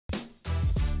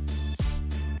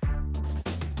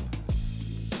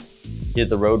Hit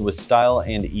the road with style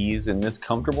and ease in this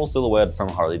comfortable silhouette from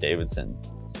Harley-Davidson.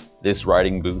 This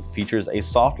riding boot features a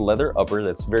soft leather upper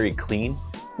that's very clean,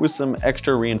 with some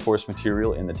extra reinforced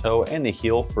material in the toe and the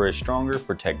heel for a stronger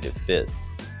protective fit.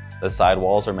 The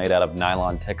sidewalls are made out of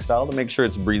nylon textile to make sure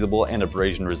it's breathable and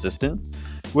abrasion resistant,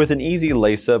 with an easy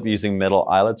lace-up using metal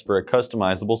eyelets for a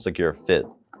customizable secure fit.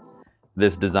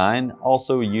 This design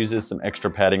also uses some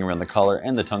extra padding around the collar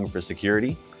and the tongue for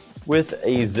security, with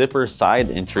a zipper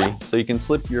side entry so you can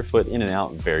slip your foot in and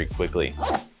out very quickly.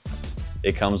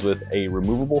 It comes with a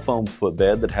removable foam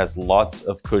footbed that has lots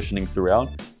of cushioning throughout,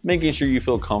 making sure you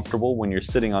feel comfortable when you're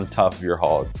sitting on top of your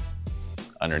hog.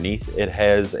 Underneath, it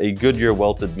has a Goodyear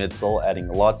welted midsole, adding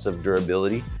lots of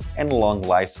durability and a long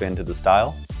lifespan to the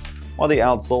style, while the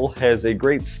outsole has a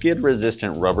great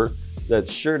skid-resistant rubber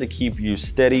that's sure to keep you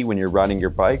steady when you're riding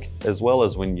your bike, as well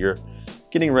as when you're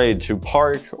getting ready to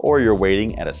park or you're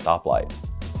waiting at a stoplight.